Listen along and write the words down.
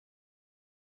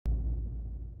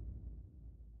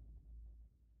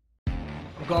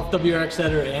GolfWRX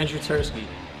editor Andrew Tursky,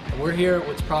 and we're here at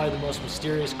what's probably the most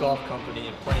mysterious golf company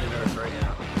in planet Earth right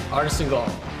now, Artisan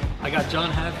Golf. I got John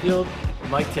Hatfield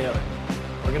and Mike Taylor.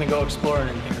 We're gonna go exploring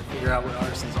in here and figure out what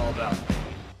Artisan's all about.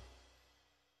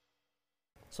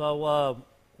 So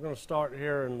we're going to start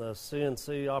here in the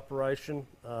CNC operation,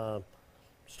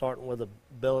 starting with a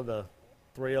billet of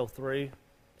 303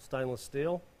 stainless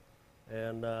steel,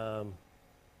 and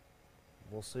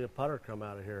we'll see a putter come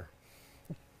out of here.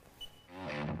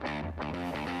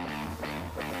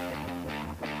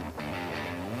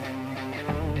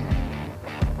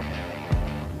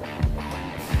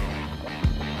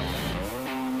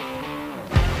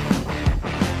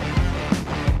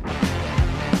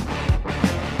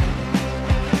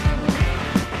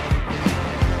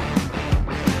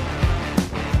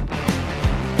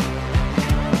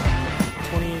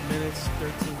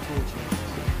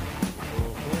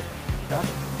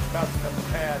 About to cut the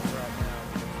pads right now.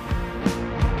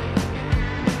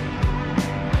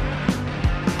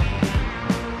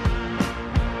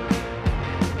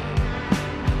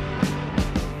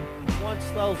 Once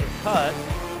those are cut,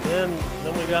 then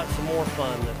we got some more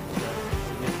fun that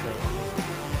we get to.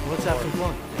 Let's have some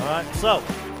fun. All right, so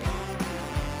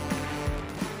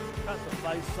cut the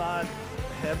face side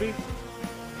heavy.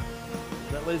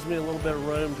 That leaves me a little bit of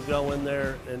room to go in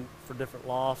there and for different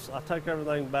lofts. I take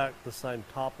everything back the same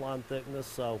top line thickness,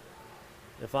 so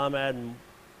if I'm adding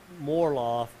more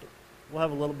loft, we'll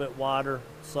have a little bit wider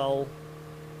sole.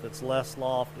 If it's less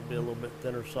loft, it'll be a little bit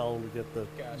thinner sole to get the.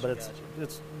 Gotcha, but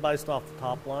it's based off the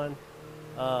top line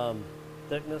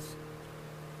thickness.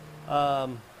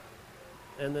 And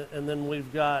then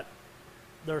we've got,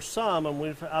 there's some,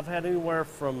 and I've had anywhere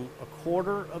from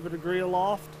 1/4 of a degree of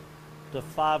loft to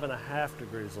 5.5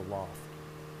 degrees of loft.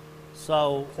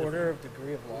 So 1/4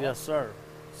 degree of loft? Yes, sir.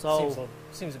 So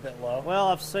seems a bit low. well,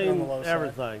 I've seen low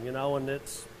everything, side. you know, and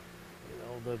it's,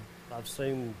 I've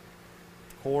seen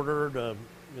 1/4 to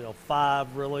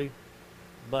 5 really,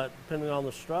 but depending on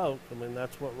the stroke, I mean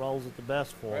that's what rolls it the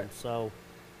best for them. So,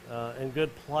 and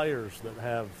good players that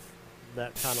have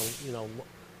that kind of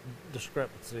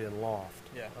discrepancy in loft.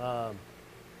 Yeah.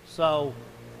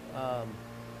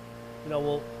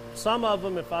 Well, some of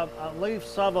them, if I leave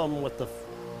some of them with the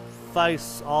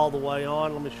face all the way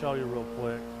on, let me show you real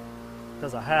quick,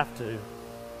 because I have to.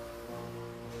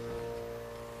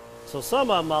 So some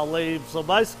of them I'll leave, so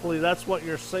basically that's what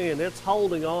you're seeing. It's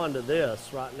holding on to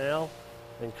this right now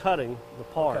and cutting the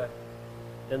part. Okay.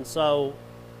 And so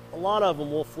a lot of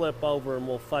them will flip over and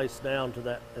we'll face down to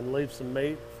that and leave some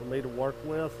meat for me to work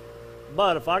with.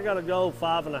 But if I got to go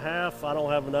 5.5, I don't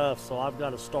have enough, so I've got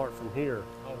to start from here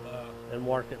and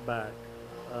work it back.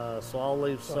 So I'll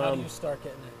leave some. So how do you start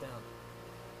getting that down?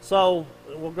 So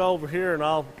we'll go over here and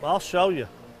I'll show you.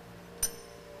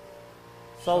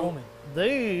 So Show me.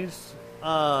 These,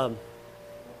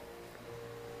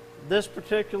 this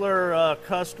particular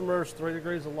customer's 3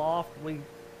 degrees of loft,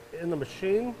 in the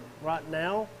machine right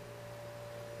now,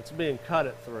 it's being cut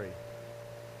at 3.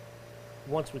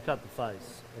 Once we cut the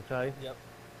face, okay? Yep.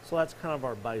 So that's kind of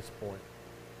our base point.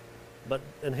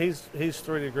 And he's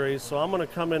 3 degrees, so I'm going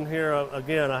to come in here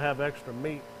again. I have extra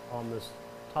meat on this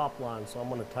top line, so I'm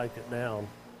going to take it down.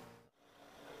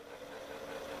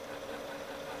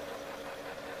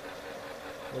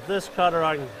 With this cutter,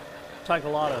 I can take a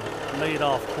lot of meat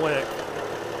off quick.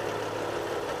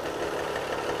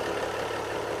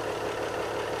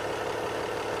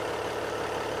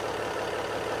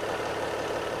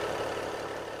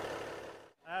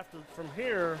 From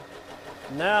here,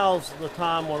 now's the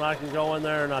time when I can go in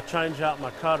there and I change out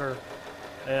my cutter,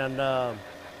 and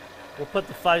we'll put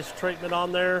the face treatment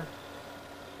on there.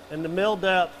 And the mill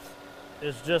depth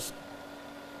is just,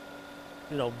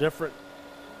 different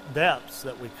depths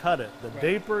that we cut it. The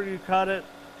deeper you cut it,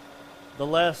 the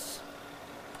less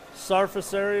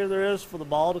surface area there is for the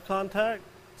ball to contact,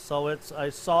 so it's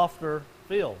a softer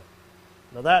feel.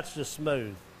 Now that's just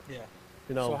smooth. Yeah.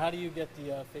 So how do you get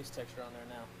the face texture on there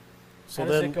now? So how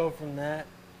does it go from that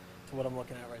to what I'm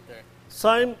looking at right there?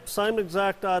 Same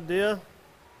exact idea.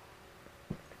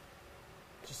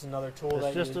 Just another tool.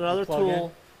 It's just another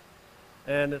tool,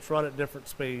 and it's run at different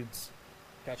speeds.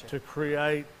 Gotcha. To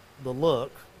create the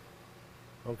look.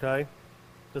 Okay,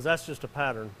 because that's just a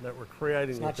pattern that we're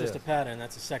creating. It's not just a pattern;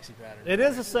 that's a sexy pattern. It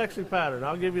is a sexy pattern.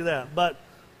 I'll give you that. But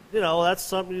that's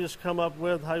something you just come up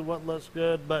with. Hey, what looks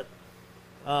good? But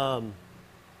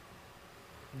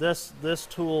this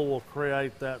tool will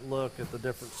create that look at the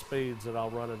different speeds that I'll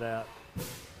run it at.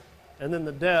 And then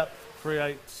the depth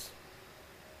creates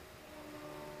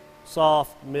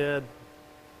soft, mid,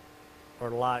 or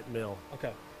light mill.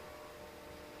 Okay.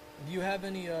 Do you have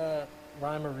any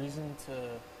rhyme or reason to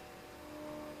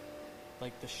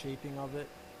like the shaping of it?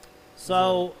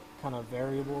 So kind of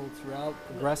variable throughout,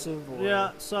 progressive? Or?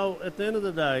 Yeah, so at the end of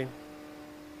the day,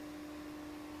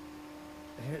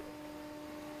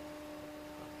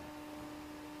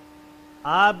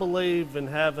 I believe in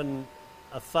having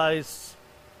a face.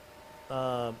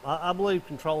 I believe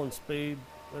controlling speed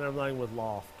and everything with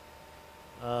loft,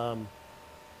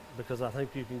 because I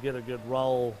think you can get a good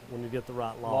roll when you get the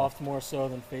right loft. Loft more so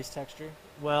than face texture?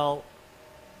 Well,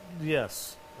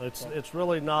 yes. It's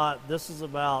really not. This is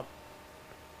about,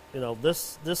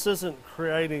 this isn't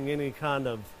creating any kind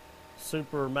of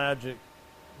super magic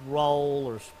roll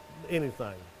or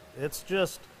anything. It's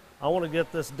just, I want to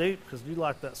get this deep because you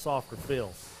like that softer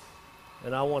feel.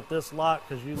 And I want this light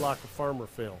because you like a firmer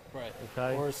feel. Right.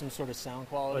 Okay? Or some sort of sound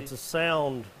quality? It's a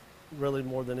sound really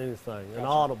more than anything. Gotcha. An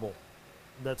audible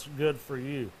that's good for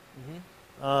you.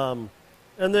 Mm-hmm.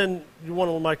 And then you want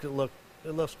to make it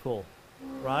looks cool,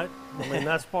 right? I mean,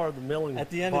 that's part of the milling At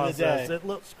the end process. of the day. It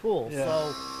looks cool.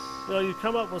 Yeah. So, you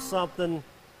come up with something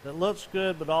that looks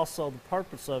good, but also the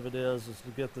purpose of it is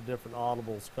to get the different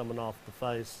audibles coming off the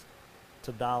face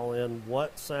to dial in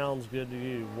what sounds good to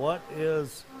you. What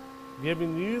is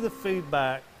giving you the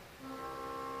feedback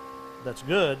that's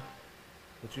good,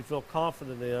 that you feel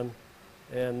confident in,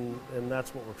 and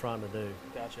that's what we're trying to do.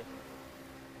 Gotcha.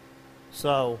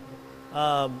 So,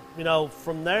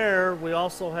 from there, we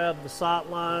also have the sight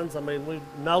lines. I mean,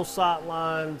 no sight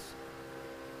lines,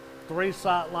 3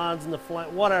 sight lines in the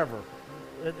flat, whatever.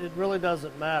 It really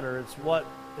doesn't matter. It's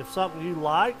if something you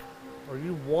like or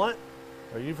you want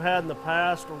or you've had in the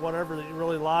past or whatever that you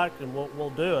really like, and we'll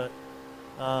do it.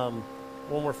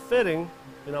 When we're fitting,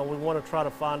 we want to try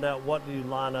to find out what do you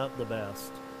line up the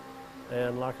best.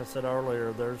 And like I said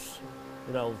earlier, there's,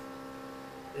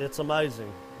 it's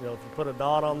amazing. If you put a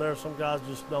dot on there, some guys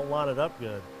just don't line it up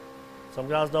good. Some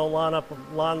guys don't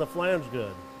line the flange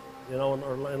good,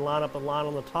 and line up a line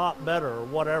on the top better or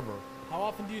whatever. How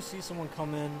often do you see someone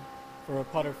come in for a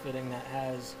putter fitting that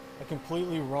has a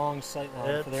completely wrong sight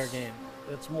line for their game?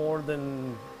 It's more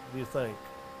than you think.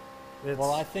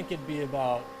 Well, I think it'd be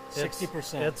about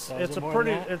 60%.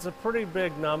 It's a pretty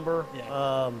big number.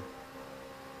 Yeah.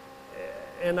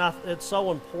 It's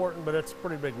so important, but it's a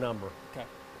pretty big number. Okay.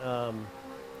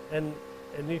 And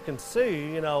you can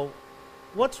see,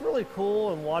 what's really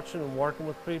cool in watching and working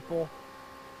with people.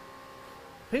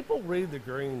 People read the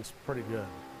greens pretty good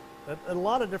at a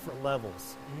lot of different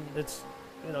levels. Mm-hmm. It's,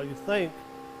 you think,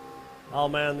 oh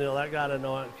man, that guy doesn't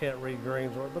know, can't read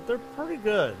greens, but they're pretty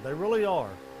good. They really are.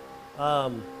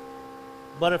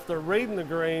 But if they're reading the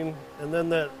green and then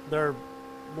they're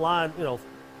line,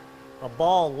 a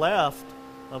ball left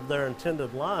of their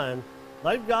intended line,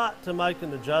 they've got to make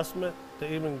an adjustment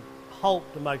to even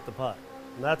hope to make the putt.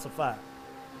 And that's a fact.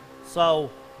 So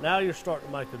now you're starting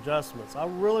to make adjustments. I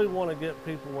really want to get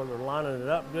people where they're lining it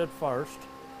up good first.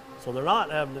 So they're not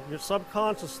having it.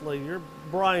 Subconsciously, your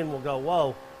brain will go,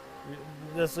 whoa,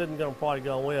 this isn't going to probably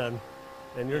go in.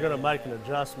 And you're going to make an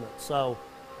adjustment. So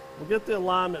we'll get the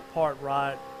alignment part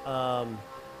right. And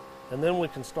then we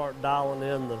can start dialing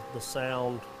in the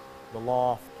sound, the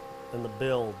loft, and the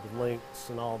build, the lengths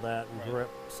and all that, and grip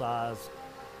size.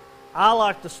 I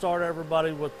like to start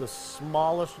everybody with the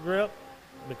smallest grip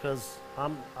because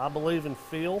I believe in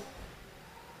feel.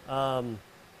 And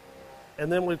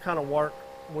then we kind of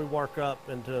work up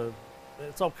into,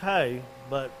 it's okay,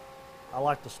 but I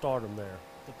like to start them there.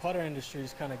 The putter industry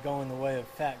is kind of going the way of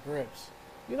fat grips.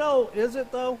 Is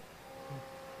it though?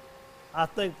 I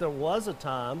think there was a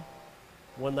time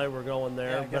when they were going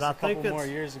there, but I think a couple more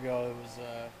years ago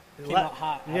it came out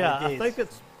hot. Yeah, I think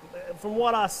it's, from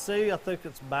what I see, I think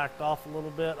it's backed off a little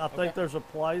bit. I think there's a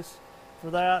place for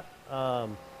that.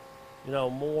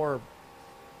 More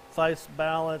face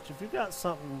balance. If you've got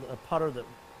a putter that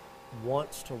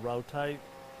wants to rotate,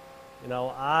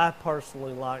 I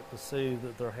personally like to see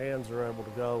that their hands are able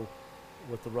to go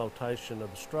with the rotation of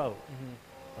the stroke.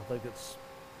 Mm-hmm. I think it's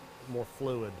more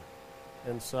fluid.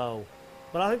 And so,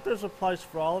 but I think there's a place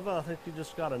for all of it. I think you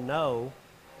just got to know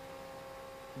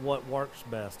what works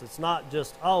best. It's not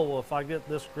just, if I get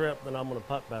this grip, then I'm going to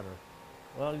putt better.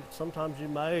 Well, sometimes you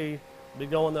may be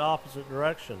going the opposite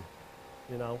direction,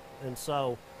 And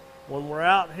so when we're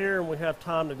out here and we have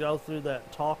time to go through that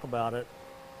and talk about it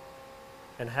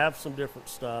and have some different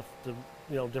stuff, to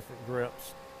different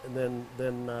grips, and then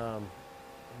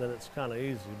it's kind of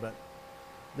easy. But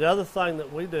the other thing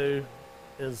that we do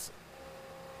is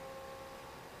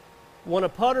when a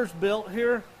putter's built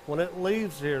here, when it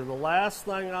leaves here, the last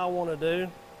thing I want to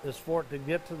do is for it to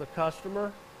get to the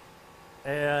customer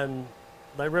and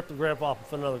they rip the grip off and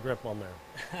put another grip on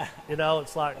there. You know,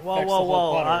 it's like, whoa, Affects whoa, the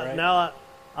whole whoa. putter, right? Now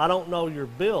I don't know your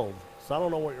build, so I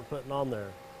don't know what you're putting on there.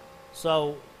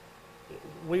 So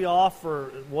we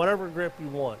offer whatever grip you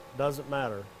want, doesn't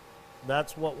matter.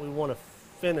 That's what we want to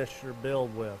finish your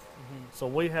build with. So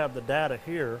we have the data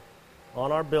here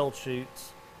on our build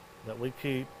sheets that we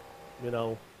keep, you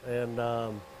know, and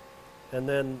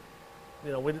then,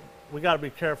 you know, we got to be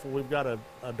careful. We've got a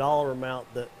dollar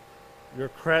amount that you're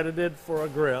credited for a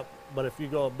grip, but if you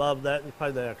go above that, you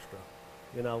pay the extra,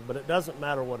 you know. But it doesn't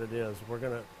matter what it is.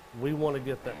 We want to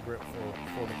get that grip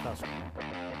for the customer.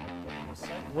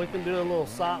 We can do a little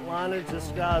sight lineage. This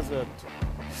guy's a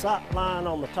sight line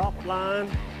on the top line.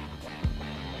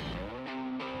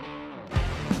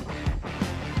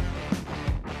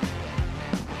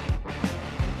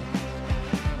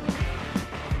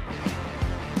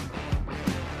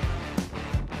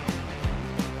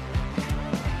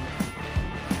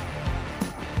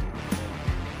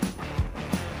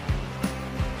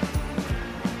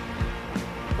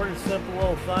 Pretty simple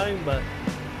little thing, but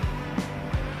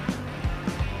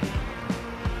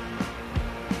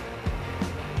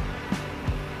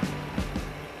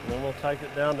then we'll take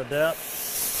it down to depth.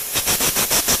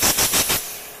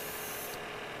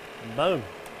 And boom.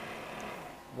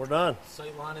 We're done.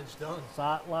 Sight lineage done.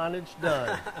 Sight lineage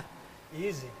done.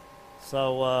 Easy.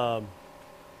 So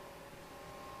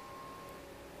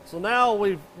so now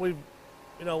we've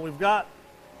got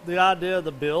the idea of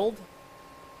the build,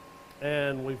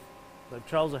 and they've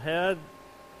chose a head,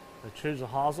 they choose a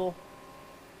hosel,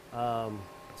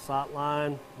 sight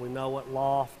line, we know what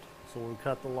loft, so we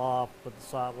cut the loft, put the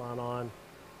sight line on.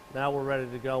 Now we're ready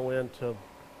to go into,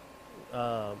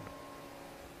 I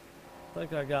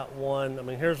think I got one, I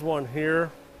mean here's one here.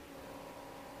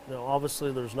 Now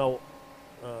obviously there's no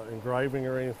engraving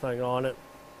or anything on it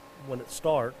when it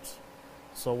starts,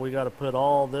 so we got to put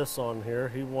all this on here.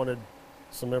 He wanted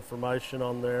some information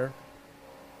on there.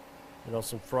 You know,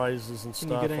 some phrases and Can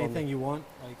stuff. you get anything you want,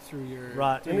 like through your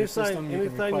right? through your system, you can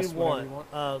Anything request you whatever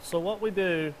want. So what we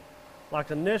do, like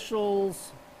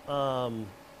initials,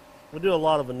 we do a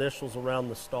lot of initials around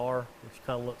the star, which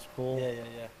kind of looks cool.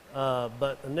 Yeah.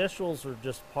 But initials are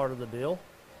just part of the deal.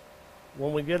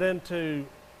 When we get into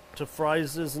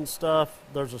phrases and stuff,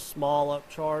 there's a small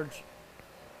upcharge.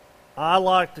 I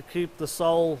like to keep the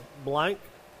sole blank.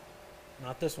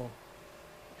 Not this one.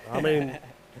 I mean,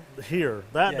 here.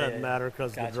 That doesn't yeah. matter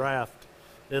because Gotcha. the draft,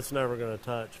 it's never going to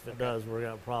touch. If it does, we're going to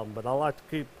have a problem. But I like to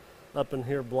keep up in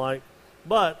here blank.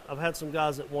 But I've had some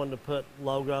guys that wanted to put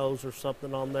logos or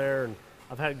something on there, and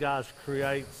I've had guys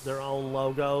create their own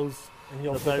logos. And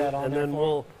you'll put that on and there then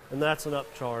for and that's an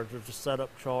upcharge. There's a setup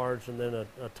charge and then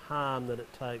a time that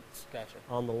it takes Gotcha.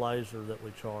 on the laser that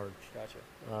we charge. Gotcha.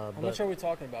 How but- much are we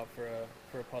talking about for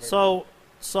a putter? So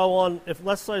on, if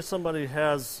let's say somebody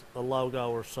has a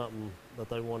logo or something that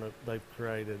they've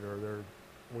created, or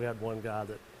we had one guy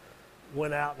that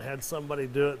went out and had somebody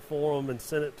do it for them and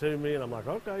sent it to me, and I'm like,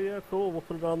 okay, yeah, cool, we'll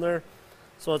put it on there.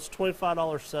 So it's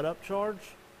 $25 setup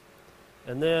charge,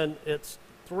 and then it's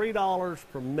 $3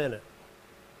 per minute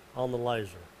on the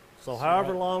laser. So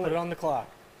however long put it on the clock.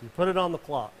 you put it on the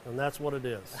clock, and that's what it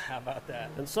is. How about that?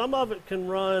 And some of it can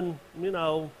run,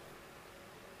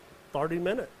 30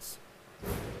 minutes.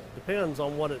 Depends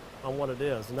on what it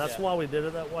is, and that's Yeah. why we did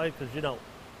it that way, because you don't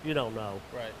know,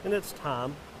 Right. and it's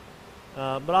time.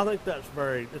 But I think it's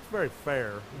very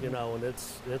fair, and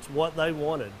it's what they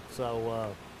wanted.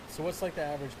 So So what's like the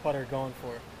average putter going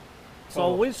for?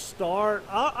 so we start.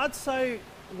 I'd say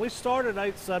we start at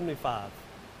 $875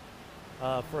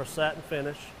 for a satin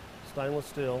finish, stainless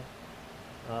steel,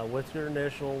 with your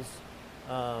initials,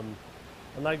 and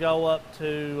they go up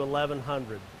to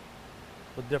 $1,100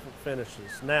 with different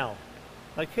finishes. Now,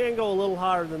 they can go a little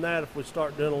higher than that if we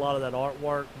start doing a lot of that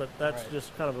artwork, but that's Right.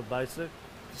 just kind of a basic.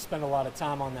 You spend a lot of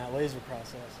time on that laser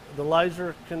process. The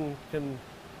laser can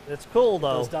it's cool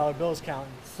though. Those dollar bills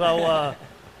counting. So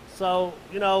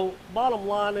bottom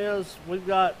line is we've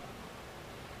got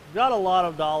a lot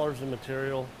of dollars in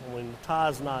material. I mean,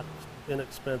 tie's not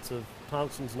inexpensive,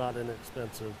 tungsten's not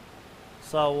inexpensive.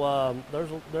 So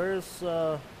there's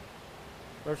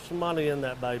some money in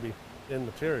that baby, in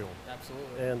material.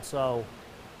 Absolutely. And so,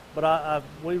 but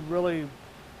we really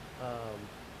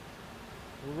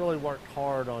worked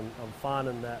hard on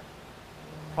finding that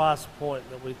price point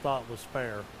that we thought was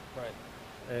fair, Right.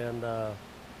 and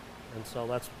so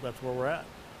that's where we're at.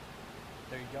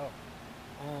 There you go.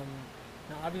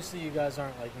 Now, obviously, you guys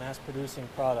aren't like mass producing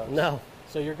products. No,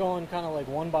 So you're going kind of like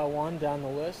one by one down the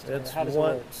list. Or it's how does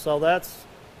one. it work? So that's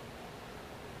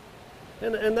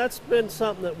and that's been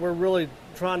something that we're really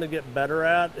trying to get better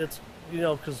at. you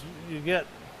know, because you get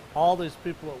all these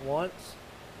people at once.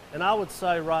 And I would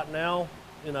say right now,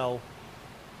 you know,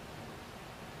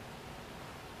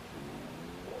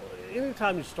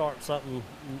 anytime you start something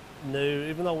new,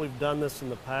 even though we've done this in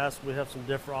the past, we have some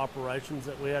different operations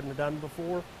that we hadn't done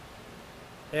before.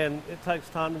 And it takes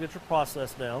time to get your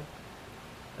process down.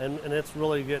 And it's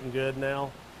really getting good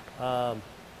now.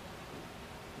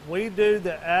 We do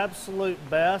the absolute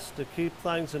best to keep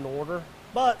things in order,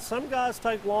 but some guys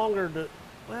take longer to,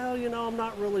 well, you know, I'm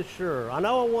not really sure. I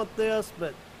know I want this,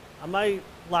 but I may,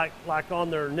 like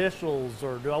on their initials,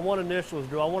 or do I want initials,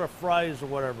 do I want a phrase or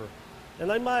whatever. And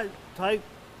they might take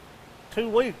 2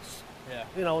 weeks. Yeah.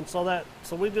 You know, and so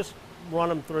we just run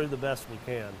them through the best we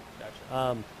can.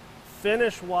 Gotcha.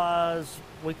 Finish-wise,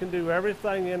 we can do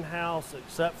everything in-house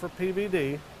except for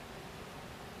PVD,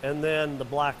 and then the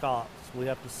black ops, we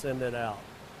have to send it out,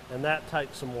 and that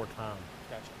takes some more time.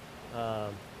 Gotcha.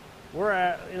 We're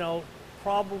at, you know,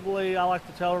 probably, I like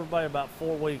to tell everybody, about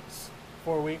 4 weeks.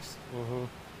 4 weeks? Mm-hmm.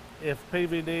 If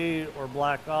PVD or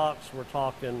black ops, we're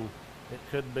talking, it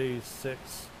could be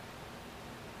 6,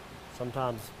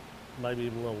 sometimes maybe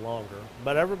even a little longer.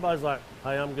 But everybody's like,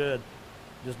 hey, I'm good.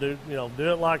 Just do, you know,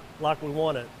 do it like we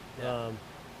want it. Yeah.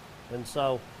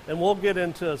 And we'll get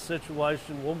into a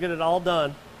situation, we'll get it all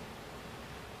done,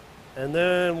 and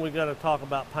then we got to talk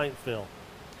about paint fill.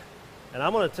 And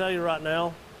I'm going to tell you right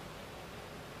now,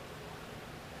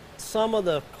 some of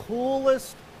the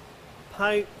coolest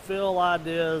paint fill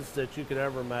ideas that you could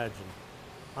ever imagine.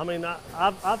 I mean,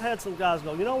 I've had some guys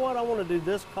go, you know what, I want to do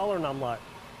this color, and I'm like,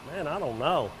 man, I don't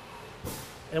know.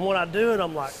 And when I do it,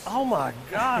 I'm like, oh my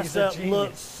gosh, that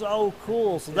looks so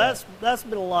cool. So yeah. that's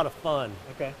been a lot of fun.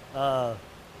 Okay.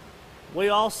 We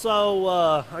also,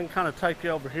 I can kind of take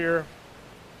you over here.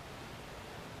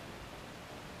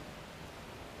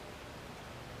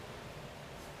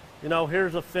 You know,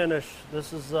 here's a finish.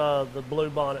 This is the blue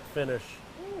bonnet finish.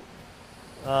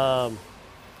 You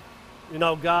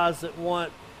know, guys that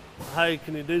want, hey,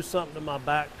 can you do something to my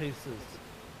back pieces?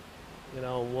 You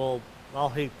know, I'll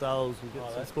heat those and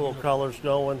get some cool colors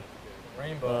going.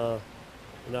 Rainbow.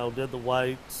 You know, did the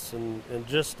weights and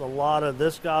just a lot of,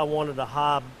 this guy wanted a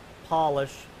high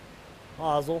polish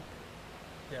hosel.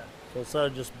 Yeah. So instead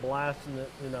of just blasting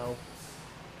it, you know,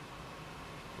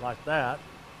 like that,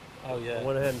 Oh yeah. I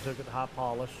went ahead and took it to high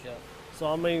polish. Yeah. So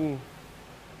I mean,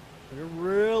 you're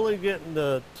really getting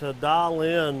to dial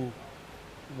in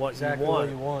what Exactly you want.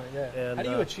 what you want, yeah. And, how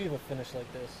do you achieve a finish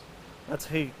like this? That's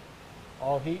heat.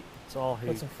 All heat? It's all heat.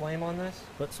 Put some flame on this?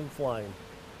 Put some flame.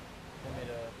 Want me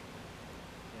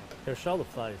to... Here, show the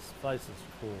face. Face is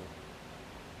cool.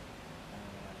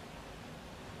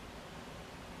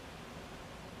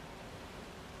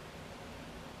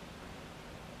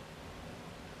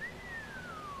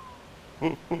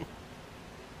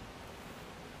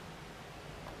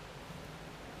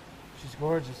 She's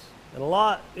gorgeous. And a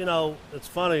lot, you know, it's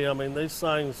funny. I mean, these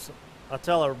things, I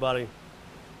tell everybody,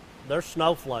 they're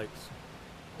snowflakes.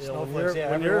 You know, Snowflakes, yeah,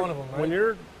 every one of them, right? When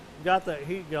you're got that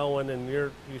heat going and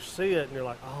you see it and you're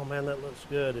like, oh man, that looks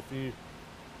good. If you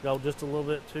go just a little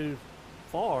bit too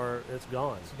far, it's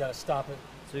gone. So you got to stop it.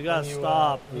 So you got to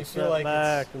stop and you sit feel like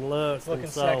back and look. It's looking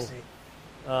and so, sexy.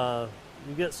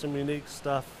 You get some unique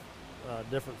stuff,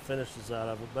 different finishes out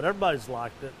of it. But everybody's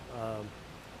liked it.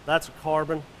 That's a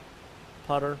carbon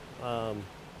putter.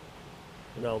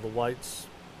 You know, the whites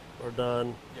are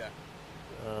done. Yeah.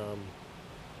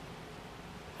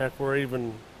 Heck, we're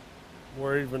even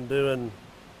doing,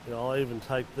 you know, I'll even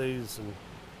take these and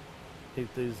heat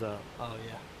these up. Oh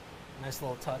yeah. Nice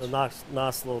little touch. A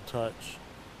nice little touch.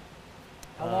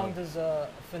 How long does a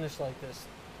finish like this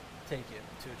take you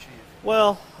to achieve?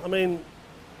 Well, I mean,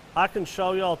 I can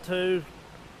show y'all too.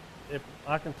 If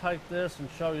I can take this and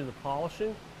show you the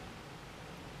polishing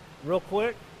real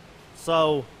quick.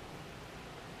 So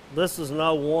this is an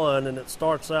 01 and it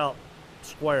starts out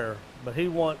square, but he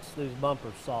wants these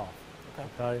bumpers soft.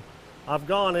 Okay. I've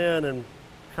gone in and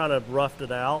kind of roughed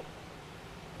it out,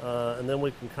 and then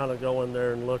we can kind of go in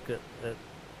there and look at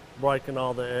breaking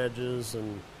all the edges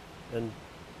and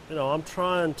you know, I'm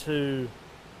trying to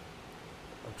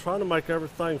make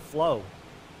everything flow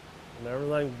and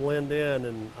everything blend in,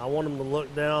 and I want them to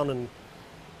look down and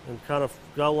kind of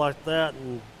go like that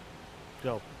and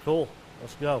go, cool,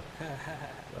 let's go.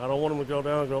 I don't want them to go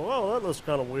down and go, oh, that looks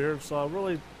kind of weird. So I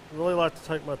really like to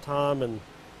take my time and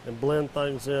blend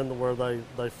things in to where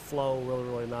they flow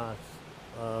really nice.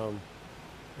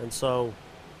 And so,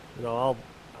 you know,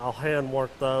 I'll hand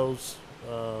work those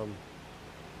and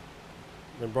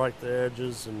break the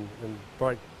edges and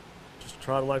just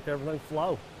try to make everything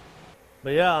flow.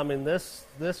 But yeah, I mean, this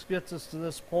gets us to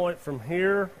this point from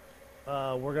here.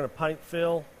 we're going to paint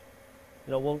fill.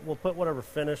 You know, we'll put whatever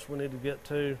finish we need to get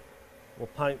to. We'll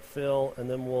paint fill, and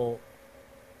then we'll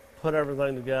put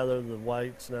everything together, the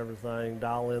weights and everything,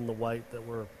 dial in the weight that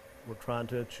we're trying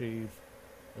to achieve,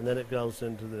 and then it goes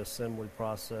into the assembly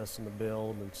process and the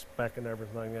build and speccing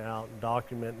everything out and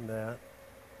documenting that.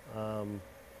 And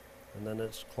then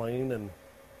it's clean and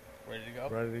ready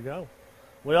to go.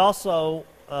 We also,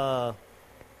 on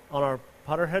our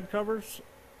putter head covers,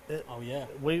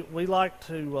 we like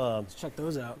to... let's check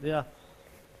those out. Yeah.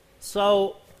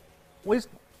 So we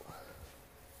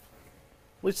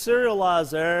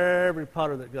serialize every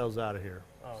putter that goes out of here.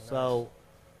 Oh, nice. So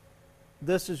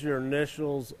this is your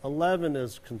initials. 11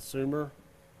 is consumer.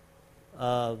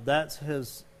 That's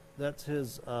his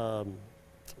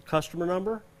customer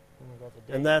number,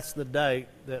 and that's the date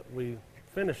that we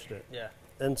finished it. Yeah.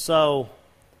 And so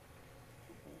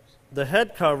the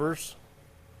head covers,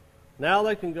 now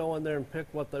they can go in there and pick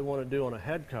what they want to do on a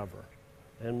head cover.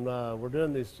 And we're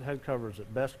doing these head covers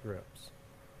at Best Grips.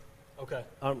 Okay.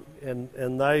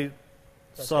 And they,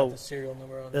 That's so, got the serial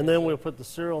number on and there, then so- we'll put the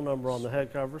serial number on the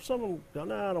head cover. Some of them go,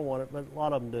 no, I don't want it, but a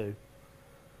lot of them do.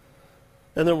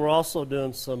 And then we're also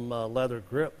doing some leather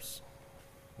grips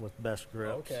with Best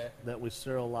Grips that we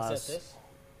serialize. Is that this?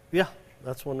 Yeah,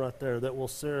 that's one right there that we'll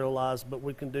serialize, but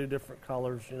we can do different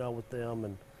colors, you know, with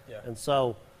them. And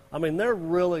so, I mean, they're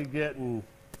really getting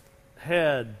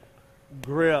head,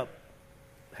 grip,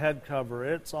 head cover.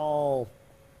 It's all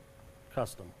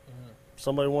custom. Mm-hmm. If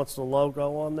somebody wants the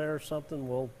logo on there or something,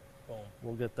 we'll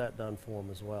get that done for them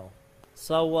as well.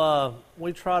 So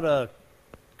we try to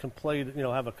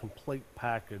have a complete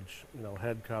package, you know,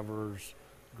 head covers,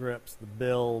 grips, the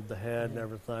build, the head, and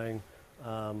everything.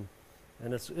 And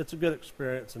it's a good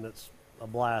experience, and it's a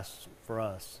blast for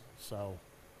us. So,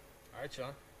 all right,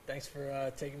 Sean. Thanks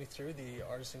for taking me through the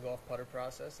Artisan Golf putter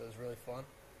process. It was really fun.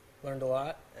 Learned a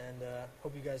lot, and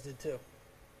hope you guys did too.